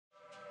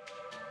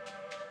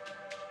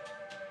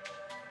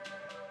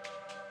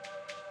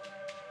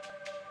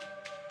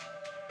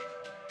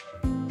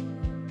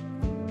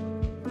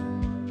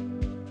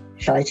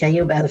Shall I tell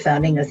you about the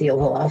founding of the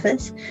Oval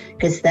Office?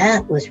 Because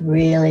that was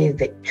really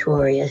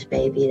Victoria's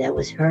baby. That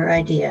was her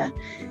idea.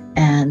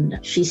 And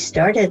she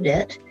started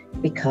it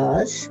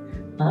because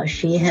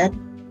she had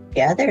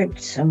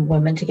gathered some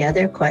women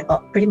together,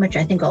 pretty much,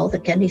 I think, all the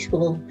Kennedy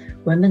School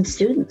women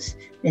students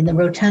in the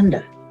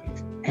rotunda.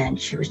 And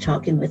she was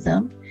talking with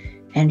them.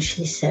 And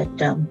she said,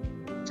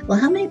 well,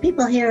 how many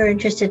people here are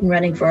interested in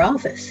running for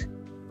office?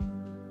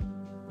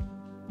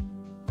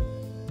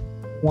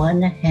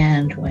 One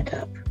hand went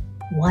up.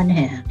 One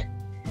hand.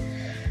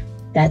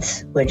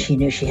 That's when she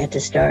knew she had to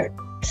start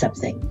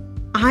something.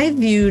 I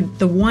viewed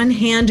the one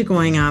hand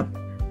going up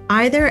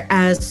either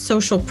as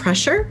social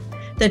pressure,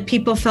 that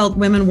people felt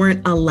women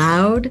weren't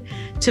allowed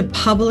to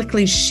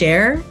publicly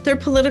share their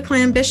political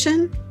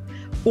ambition,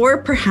 or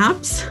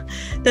perhaps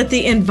that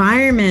the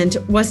environment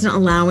wasn't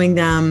allowing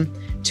them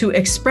to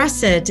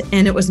express it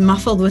and it was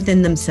muffled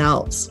within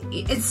themselves.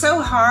 It's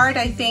so hard,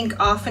 I think,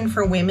 often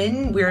for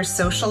women. We're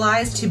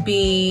socialized to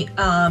be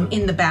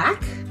in the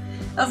back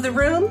of the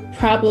room.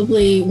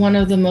 Probably one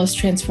of the most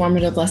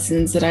transformative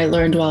lessons that I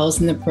learned while I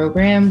was in the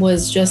program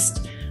was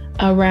just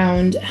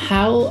around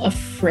how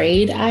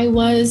afraid I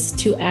was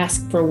to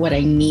ask for what I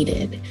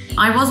needed.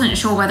 I wasn't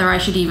sure whether I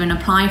should even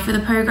apply for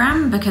the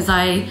program because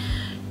I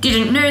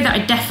didn't know that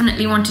I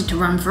definitely wanted to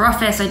run for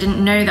office. I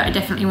didn't know that I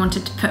definitely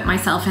wanted to put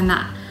myself in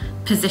that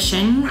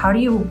position. How do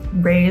you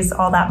raise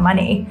all that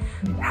money?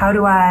 How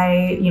do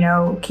I,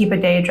 keep a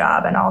day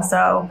job and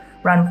also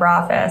run for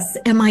office?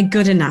 Am I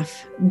good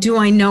enough? Do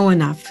I know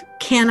enough?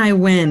 Can I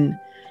win?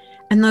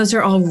 And those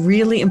are all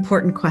really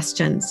important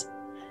questions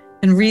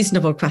and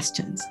reasonable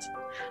questions,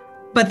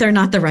 but they're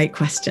not the right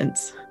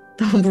questions.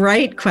 The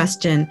right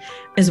question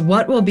is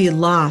what will be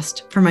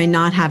lost for my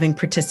not having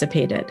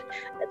participated?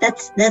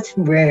 That's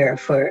rare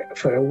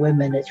for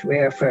women. It's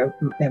rare for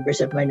members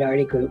of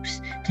minority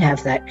groups to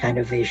have that kind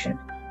of vision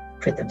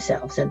for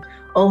themselves. And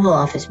Oval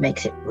Office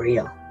makes it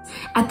real.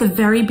 At the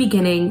very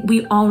beginning,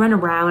 we all ran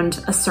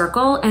around a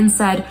circle and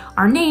said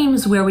our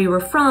names, where we were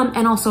from,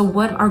 and also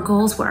what our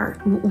goals were,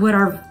 what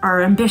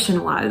our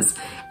ambition was.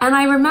 And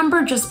I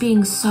remember just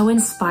being so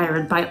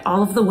inspired by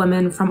all of the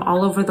women from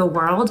all over the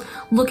world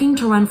looking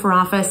to run for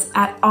office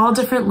at all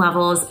different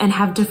levels and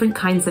have different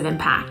kinds of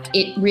impact.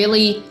 It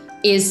really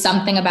is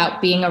something about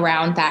being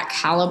around that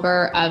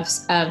caliber of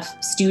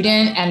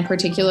student, and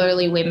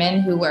particularly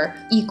women who were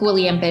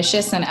equally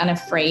ambitious and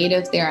unafraid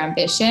of their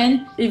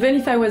ambition. Even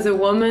if I was a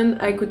woman,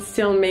 I could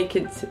still make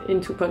it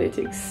into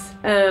politics.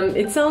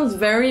 It sounds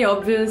very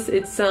obvious,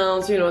 it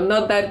sounds,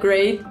 not that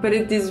great, but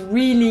it is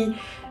really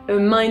a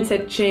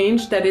mindset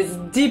change that is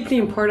deeply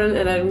important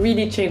and that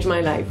really changed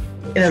my life.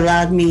 It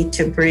allowed me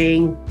to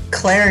bring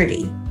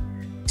clarity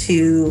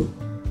to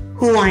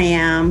who I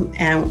am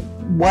and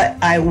what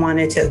I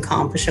wanted to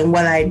accomplish and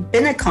what I'd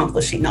been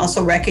accomplishing,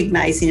 also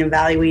recognizing and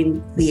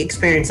valuing the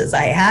experiences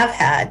I have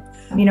had.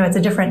 It's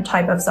a different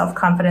type of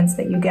self-confidence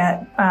that you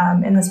get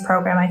in this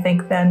program, I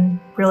think, than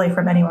really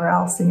from anywhere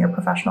else in your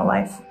professional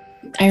life.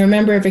 I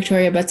remember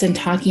Victoria Butson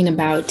talking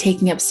about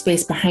taking up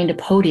space behind a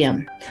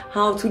podium.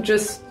 How to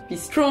just be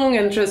strong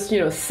and just,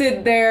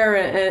 sit there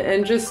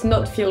and just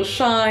not feel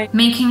shy.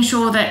 Making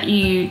sure that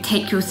you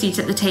take your seat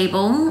at the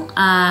table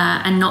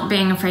and not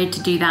being afraid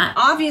to do that.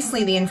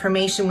 Obviously, the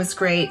information was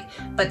great,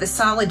 but the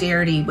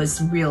solidarity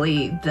was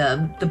really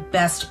the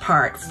best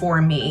part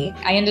for me.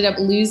 I ended up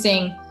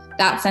losing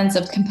that sense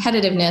of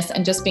competitiveness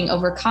and just being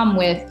overcome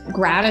with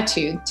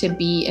gratitude to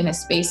be in a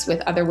space with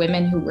other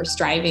women who were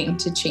striving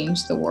to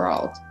change the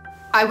world.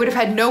 I would have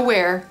had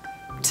nowhere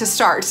to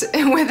start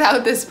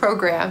without this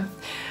program.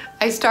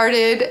 I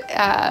started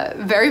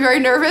very, very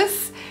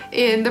nervous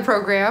in the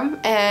program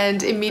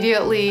and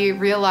immediately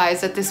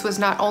realized that this was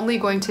not only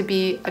going to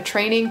be a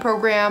training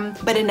program,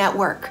 but a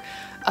network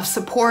of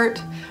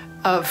support,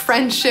 of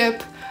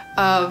friendship,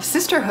 of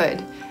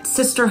sisterhood.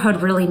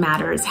 Sisterhood really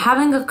matters.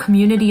 Having a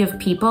community of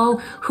people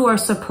who are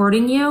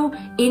supporting you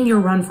in your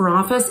run for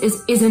office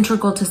is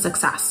integral to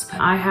success.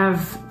 I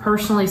have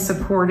personally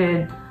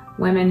supported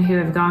women who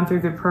have gone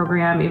through the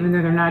program, even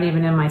though they're not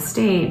even in my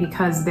state,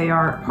 because they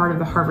are part of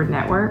the Harvard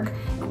network.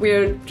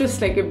 We're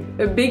just like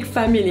a big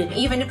family.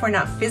 Even if we're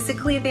not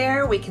physically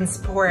there, we can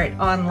support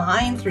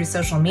online through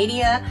social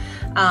media,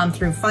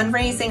 through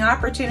fundraising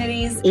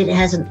opportunities. It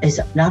has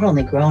not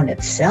only grown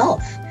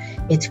itself,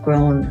 it's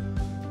grown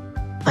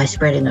by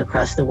spreading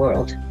across the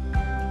world.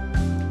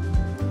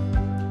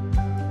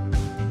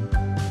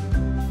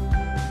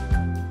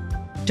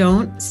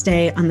 Don't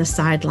stay on the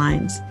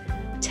sidelines.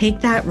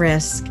 Take that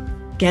risk,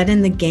 get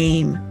in the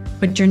game,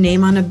 put your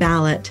name on a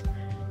ballot.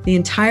 The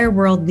entire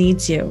world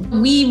needs you.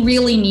 We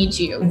really need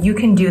you. You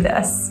can do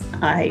this.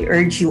 I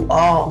urge you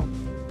all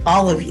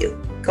of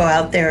you, go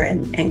out there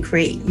and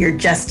create your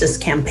justice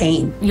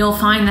campaign. You'll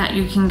find that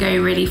you can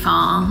go really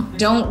far.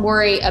 Don't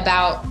worry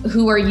about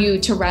who are you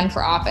to run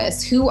for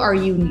office. Who are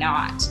you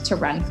not to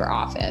run for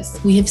office?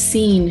 We have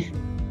seen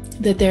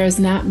that there has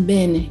not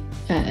been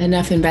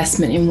enough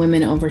investment in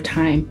women over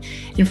time.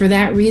 And for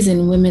that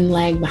reason, women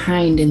lag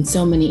behind in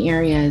so many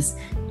areas.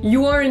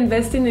 You are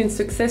investing in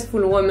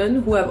successful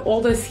women who have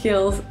all the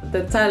skills,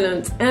 the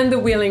talent, and the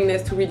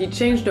willingness to really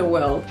change the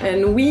world.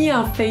 And we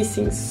are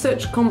facing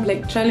such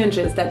complex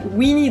challenges that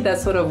we need that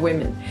sort of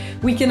women.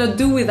 We cannot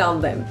do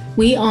without them.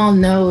 We all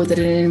know that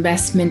an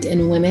investment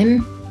in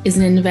women is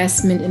an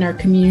investment in our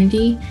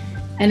community,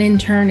 and in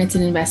turn, it's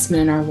an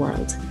investment in our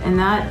world. And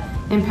that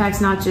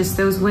impacts not just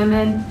those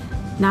women,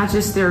 not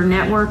just their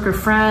network of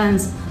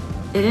friends,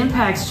 it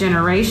impacts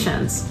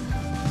generations.